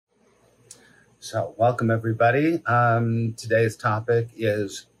So, welcome everybody. Today's topic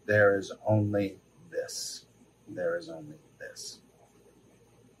is there is only this. There is only this.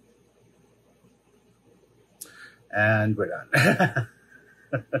 And we're done.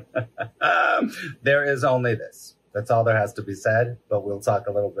 There is only this. That's all there has to be said, but we'll talk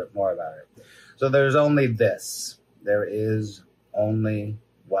a little bit more about it. So there's only this. There is only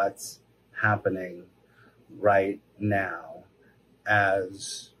what's happening right now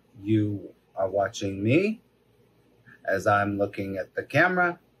as you are watching me, as I'm looking at the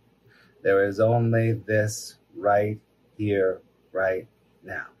camera. There is only this right here, right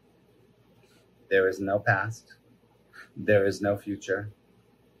now. There is no past. There is no future.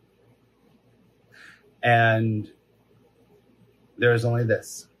 And there is only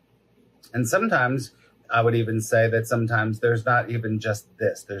this. And sometimes I would even say that sometimes there's not even just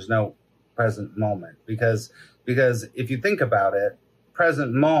this. There's no present moment. Because if you think about it,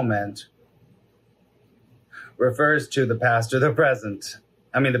 present moment refers to the past or the present.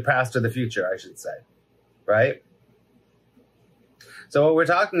 I mean, the past or the future, I should say, right? So what we're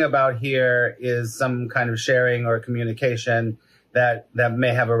talking about here is some kind of sharing or communication that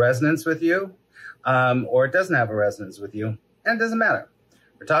may have a resonance with you, or it doesn't have a resonance with you, and it doesn't matter.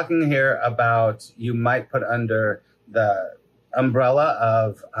 We're talking here about, you might put under the umbrella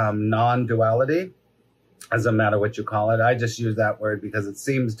of non-duality. Doesn't matter what you call it. I just use that word because it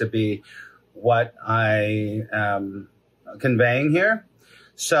seems to be what I am conveying here.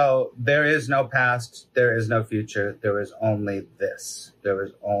 So there is no past, there is no future, there is only this. There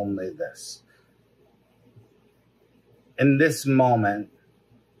is only this. In this moment,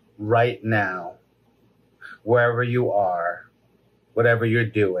 right now, wherever you are, whatever you're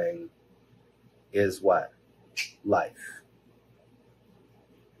doing, is what? Life.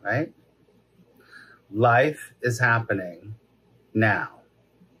 Right? Life is happening now.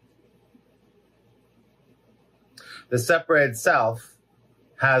 The separated self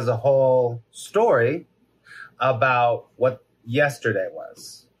has a whole story about what yesterday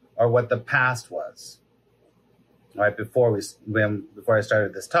was, or what the past was. Right before I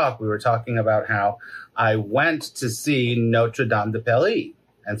started this talk, we were talking about how I went to see Notre Dame de Paris,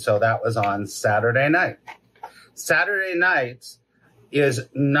 and so that was on Saturday night. Saturday night is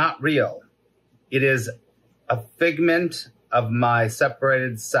not real. It is a figment of my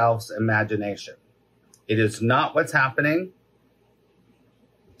separated self's imagination. It is not what's happening.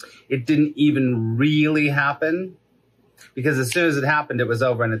 It didn't even really happen, because as soon as it happened, it was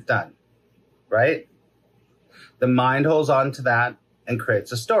over and it's done, right? The mind holds on to that and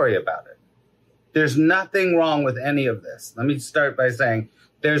creates a story about it. There's nothing wrong with any of this. Let me start by saying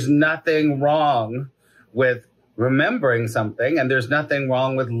there's nothing wrong with remembering something, and there's nothing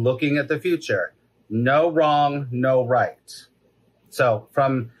wrong with looking at the future. No wrong, no right. So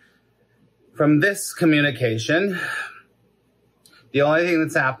from this communication, the only thing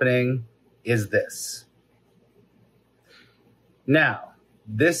that's happening is this. Now,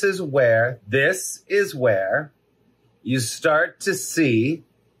 this is where you start to see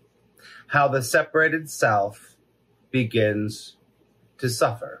how the separated self begins to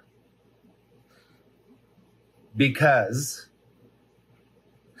suffer. Because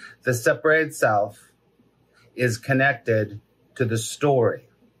the separated self is connected to the story.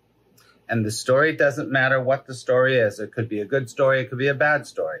 And the story doesn't matter what the story is. It could be a good story. It could be a bad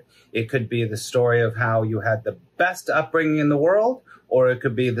story. It could be the story of how you had the best upbringing in the world, or it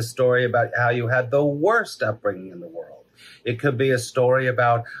could be the story about how you had the worst upbringing in the world. It could be a story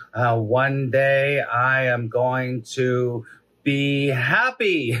about one day I am going to be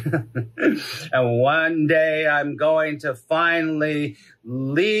happy. And one day I'm going to finally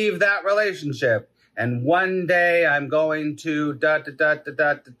leave that relationship. And one day I'm going to da da da da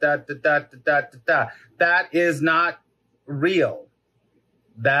da da da da da da da. That is not real.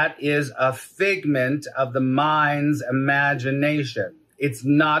 That is a figment of the mind's imagination. It's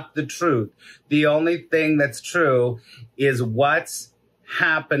not the truth. The only thing that's true is what's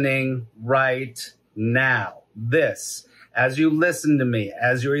happening right now. This. As you listen to me,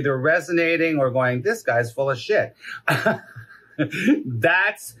 as you're either resonating or going, this guy's full of shit.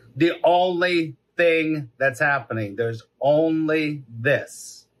 That's the only thing that's happening. There's only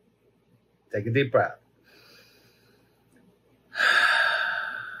this. Take a deep breath.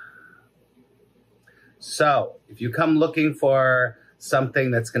 So, if you come looking for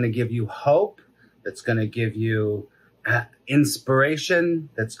something that's going to give you hope, that's going to give you inspiration,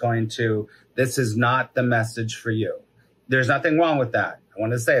 this is not the message for you. There's nothing wrong with that. I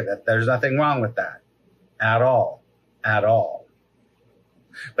want to say that there's nothing wrong with that at all, at all.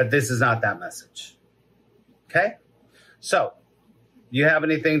 But this is not that message. Okay? So, you have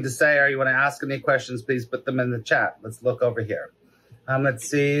anything to say or you want to ask any questions, please put them in the chat. Let's look over here. Let's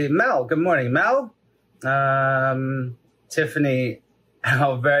see. Mel, good morning. Mel? Tiffany,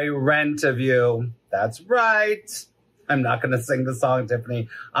 how very rent of you. That's right. I'm not going to sing the song, Tiffany.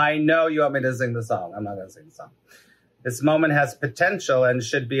 I know you want me to sing the song. I'm not going to sing the song. This moment has potential and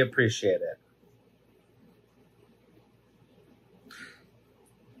should be appreciated.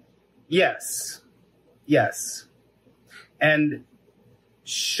 Yes. Yes. And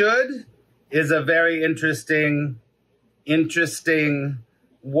should is a very interesting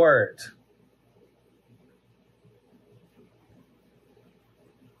word.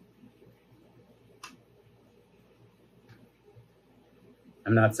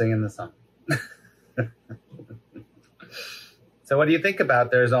 I'm not singing the song. So what do you think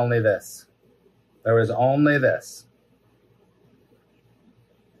about there's only this? There is only this.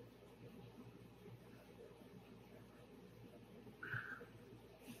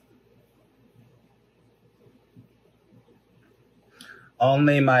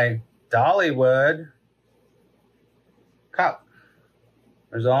 Only my Dollywood cup.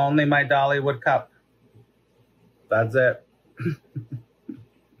 There's only my Dollywood cup. That's it.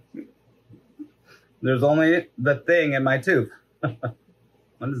 There's only the thing in my tooth.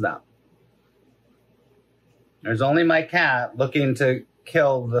 What is that? There's only my cat looking to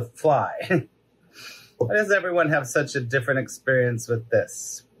kill the fly. Why does everyone have such a different experience with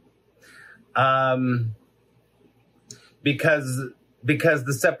this? Because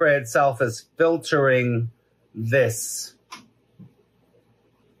the separated self is filtering this.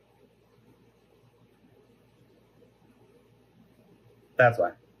 That's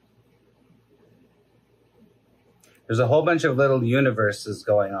why. There's a whole bunch of little universes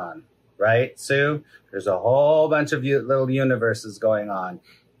going on, right, Sue? There's a whole bunch of little universes going on.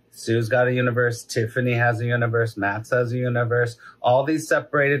 Sue's got a universe. Tiffany has a universe. Max has a universe. All these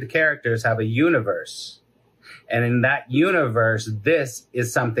separated characters have a universe. And in that universe, this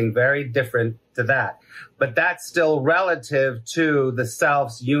is something very different to that. But that's still relative to the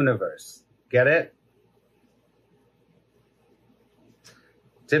self's universe. Get it?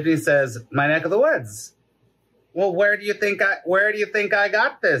 Tiffany says, my neck of the woods. Well, where do you think I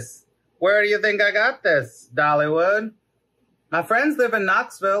got this? Where do you think I got this, Dollywood? My friends live in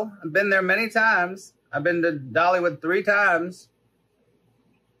Knoxville. I've been there many times. I've been to Dollywood 3 times.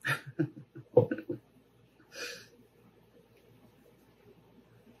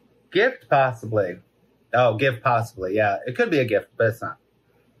 Gift, possibly. Oh, gift, possibly. Yeah, it could be a gift, but it's not.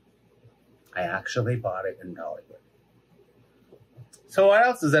 I actually bought it in Dollywood. So what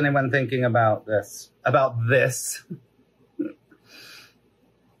else is anyone thinking about this? About this?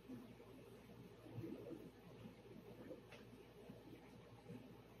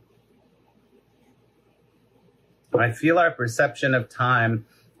 I feel our perception of time,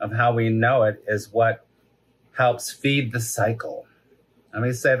 of how we know it, is what helps feed the cycle. Let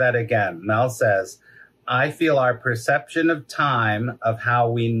me say that again. Mel says, I feel our perception of time, of how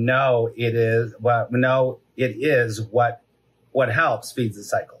we know it is, what helps feeds the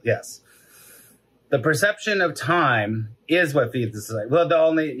cycle. Yes. The perception of time is what feeds the cycle.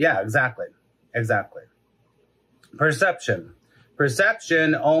 Well, exactly. Exactly. Perception.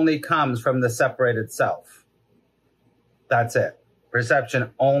 Perception only comes from the separated self. That's it.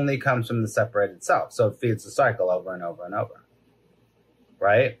 Perception only comes from the separated self. So it feeds the cycle over and over and over.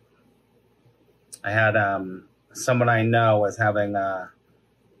 Right? I had someone I know was having a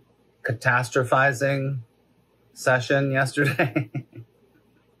catastrophizing session yesterday.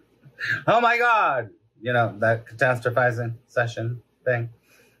 Oh my God. You know, that catastrophizing session thing.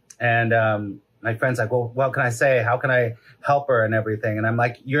 And my friend's like, well, what can I say? How can I help her and everything? And I'm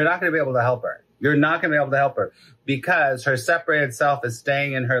like, you're not going to be able to help her. You're not going to be able to help her because her separated self is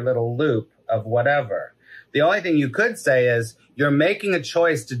staying in her little loop of whatever. The only thing you could say is you're making a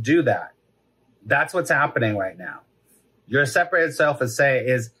choice to do that. That's what's happening right now. Your separated self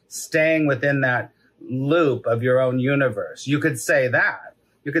is staying within that loop of your own universe. You could say that.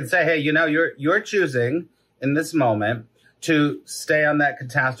 You could say, hey, you know, you're choosing in this moment to stay on that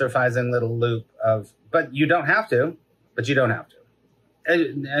catastrophizing little loop of, but you don't have to,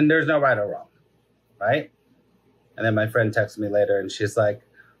 And there's no right or wrong, right? And then my friend texted me later and she's like,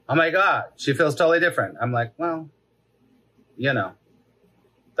 oh my God, she feels totally different. I'm like, well, you know,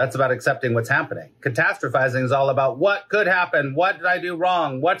 that's about accepting what's happening. Catastrophizing is all about what could happen. What did I do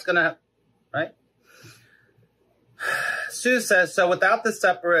wrong? What's going to happen, right? Sue says, so without the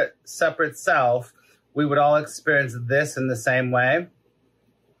separate self, we would all experience this in the same way.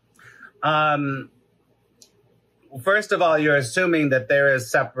 First of all, you're assuming that there is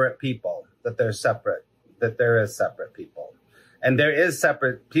separate people, that there is separate people. And there is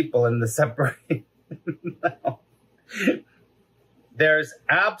separate people in the separate. No. There's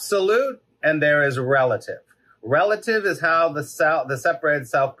absolute and there is relative. Relative is how the separated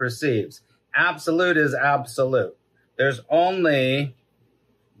self perceives. Absolute is absolute. There's only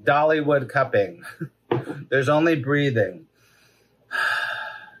Dollywood cupping. There's only breathing.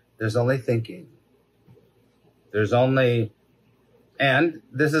 There's only thinking. There's only, and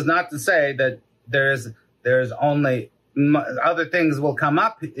this is not to say that there's only, other things will come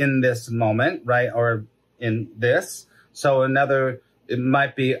up in this moment, right? Or in this. So it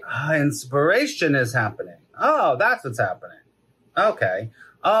might be, inspiration is happening. Oh, that's what's happening. Okay.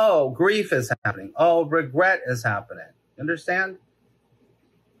 Oh, grief is happening. Oh, regret is happening. You understand?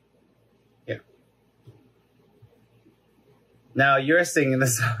 Yeah. Now you're singing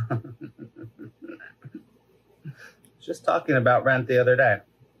this. Just talking about Rent the other day.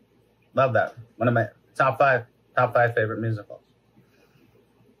 Love that. One of my top five favorite musicals.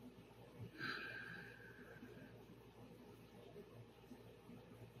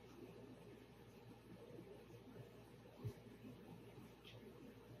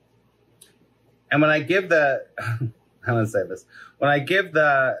 And when I give the, I want to say this, when I give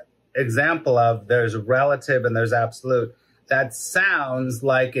the example of there's relative and there's absolute, that sounds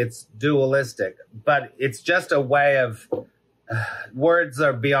like it's dualistic, but it's just a way of, words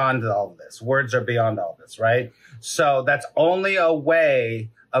are beyond all of this. Words are beyond all this, right? So that's only a way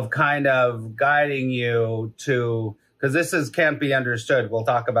of kind of guiding you to, because can't be understood. We'll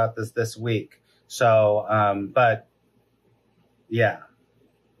talk about this week. So, but yeah,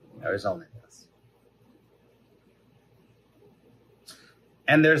 there's only this.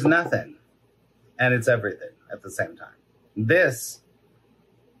 And there's nothing, and it's everything at the same time. This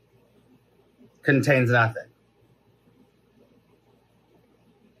contains nothing.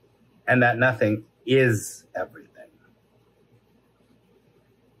 And that nothing is everything.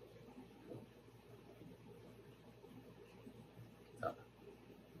 So.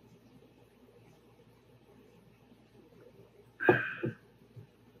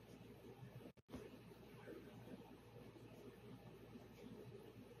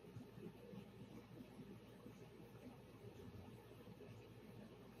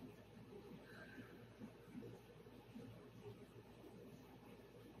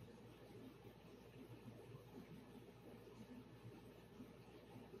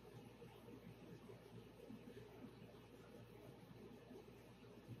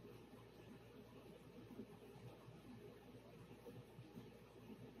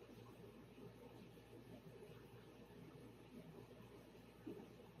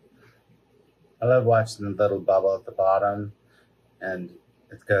 I love watching the little bubble at the bottom, and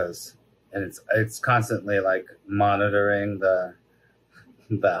it goes, and it's constantly like monitoring the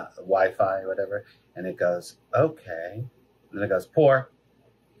Wi-Fi or whatever, and it goes, okay, and then it goes, pour,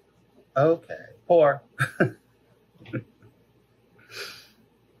 okay, pour.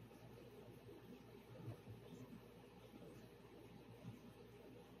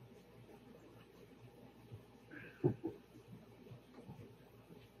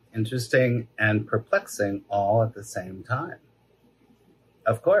 Interesting and perplexing all at the same time.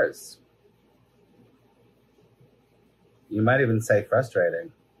 Of course. You might even say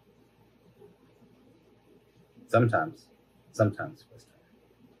frustrating. Sometimes frustrating.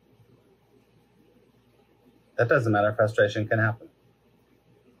 That doesn't matter. Frustration can happen.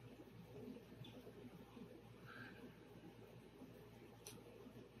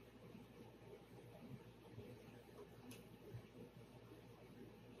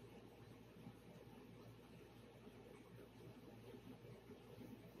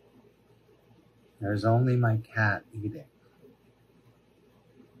 There's only my cat eating.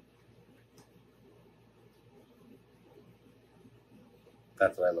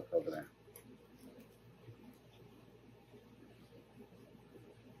 That's what I look over there.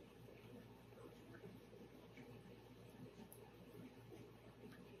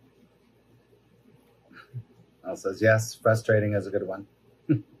 Al says, yes, frustrating is a good one.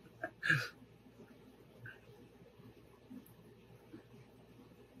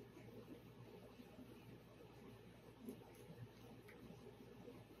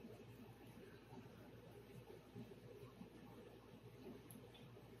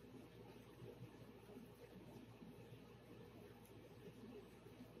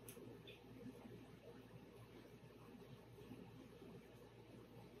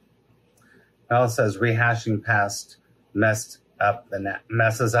 Al says, rehashing past messes up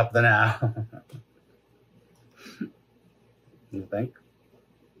the now. You think?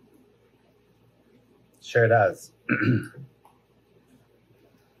 Sure does.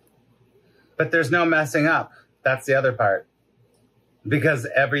 But there's no messing up. That's the other part. because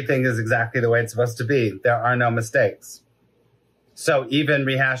everything is exactly the way it's supposed to be. There are no mistakes. So even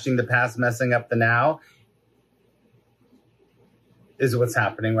rehashing the past, messing up the now, is what's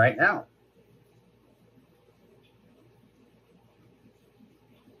happening right now.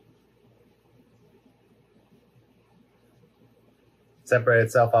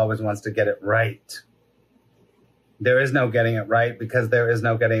 Separate self always wants to get it right. There is no getting it right because there is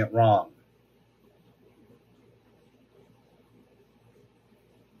no getting it wrong.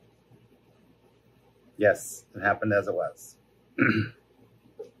 Yes, it happened as it was.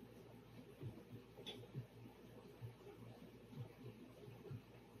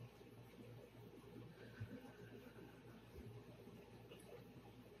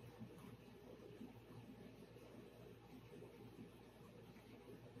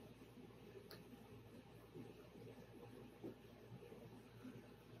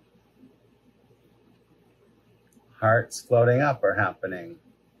 Hearts floating up are happening.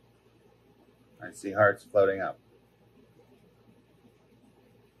 I see hearts floating up.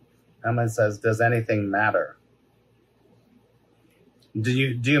 Emma says, does anything matter? Do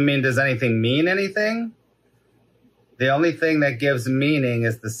you mean, does anything mean anything? The only thing that gives meaning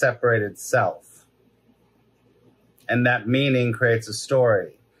is the separated self. And that meaning creates a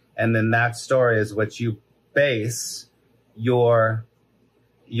story. And then that story is what you base your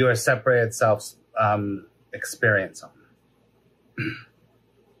separated self's experience on.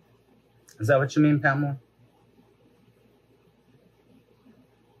 Is that what you mean, Pamela?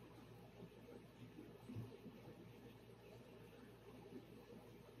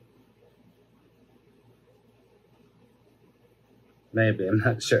 Maybe, I'm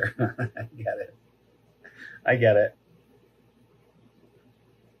not sure. I get it. I get it.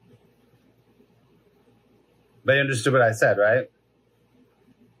 But you understood what I said, right?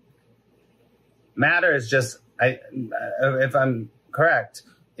 Matter is just, if I'm correct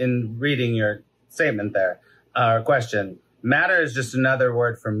in reading your statement there, or question, matter is just another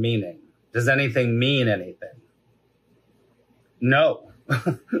word for meaning. Does anything mean anything? No.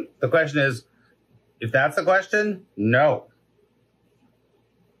 The question is, if that's the question, no.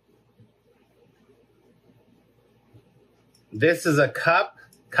 This is a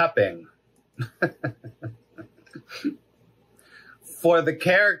cupping. For the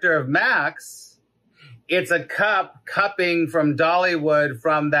character of Max, it's a cupping from Dollywood,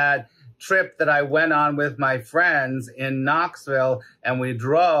 from that trip that I went on with my friends in Knoxville, and we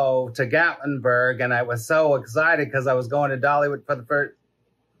drove to Gatlinburg, and I was so excited because I was going to Dollywood for the first.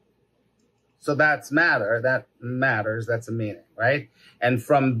 So that's matter. That matters. That's a meaning, right? And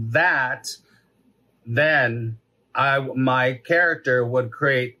from that, then my character would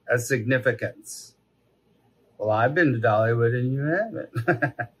create a significance. Well, I've been to Dollywood and you haven't.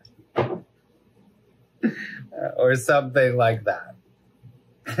 Or something like that.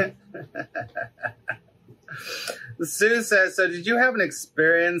 Sue says, so did you have an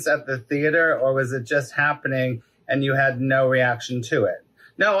experience at the theater, or was it just happening and you had no reaction to it?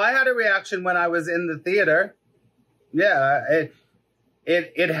 No, I had a reaction when I was in the theater. Yeah,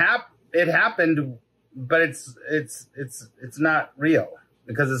 it happened, but it's not real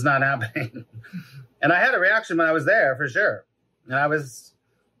because it's not happening. And I had a reaction when I was there for sure. And I was,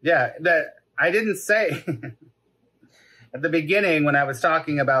 yeah, that I didn't say at the beginning when I was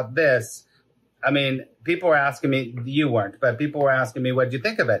talking about this. I mean, people were asking me, you weren't, but people were asking me, what did you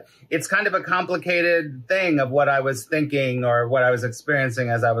think of it? It's kind of a complicated thing of what I was thinking or what I was experiencing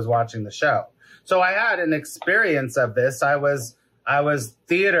as I was watching the show. So I had an experience of this. I was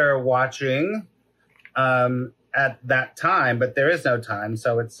theater watching at that time, but there is no time,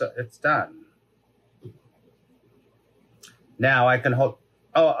 so it's done. Now I can hold.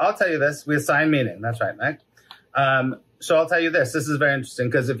 Oh, I'll tell you this. We assign meaning. That's right, Mike. So I'll tell you this. This is very interesting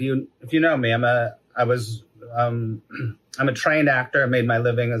because if you know me, I'm a trained actor. I made my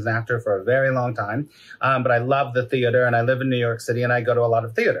living as an actor for a very long time. But I love the theater, and I live in New York City, and I go to a lot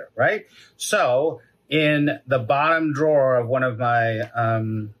of theater, right? So in the bottom drawer of one of my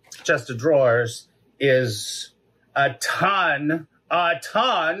chest of drawers is a ton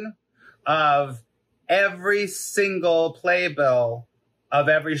of every single playbill of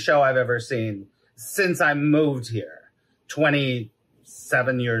every show I've ever seen since I moved here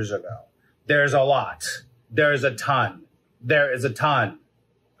 27 years ago. There's a lot. There's a ton. There is a ton.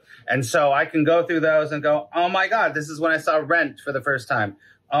 And so I can go through those and go, oh my God, this is when I saw Rent for the first time.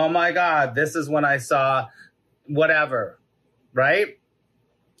 Oh my God, this is when I saw whatever, right?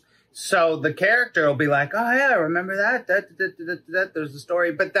 So the character will be like, oh yeah, remember that? There's a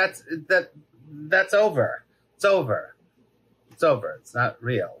story, but that's over. It's over. It's over. It's not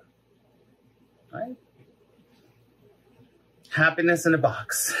real, right? Happiness in a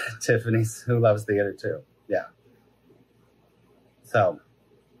box. Tiffany's, who loves theater too. Yeah. So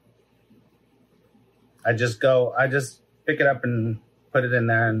I just pick it up and put it in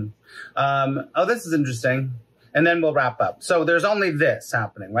there. And, oh, this is interesting. And then we'll wrap up. So there's only this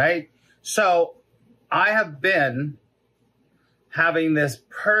happening, right? So I have been having this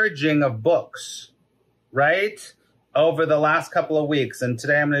purging of books, right? Over the last couple of weeks. And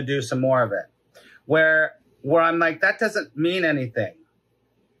today I'm going to do some more of it. Where I'm like, that doesn't mean anything.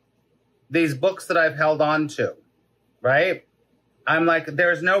 These books that I've held on to, right? I'm like,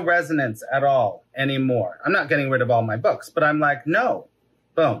 there's no resonance at all anymore. I'm not getting rid of all my books, but I'm like, no,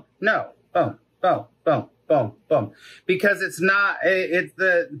 boom, no, boom, boom, boom, boom, boom. Because it's not, it's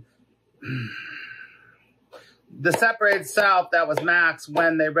the separated self that was Max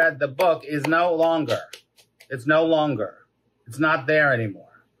when they read the book is no longer. It's no longer. It's not there anymore.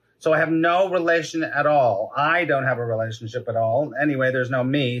 So I have no relation at all. I don't have a relationship at all. Anyway, there's no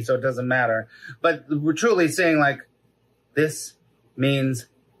me, so it doesn't matter. But we're truly seeing like, this means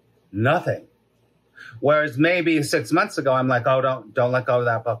nothing. Whereas maybe 6 months ago, I'm like, oh, don't let go of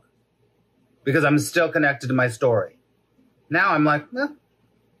that book. Because I'm still connected to my story. Now I'm like, no.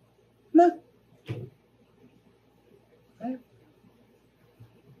 Okay.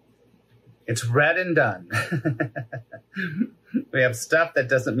 It's read and done. We have stuff that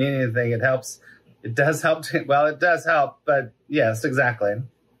doesn't mean anything. It helps. It does help. Well, it does help, but yes, exactly.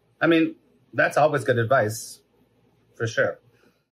 I mean, that's always good advice, for sure.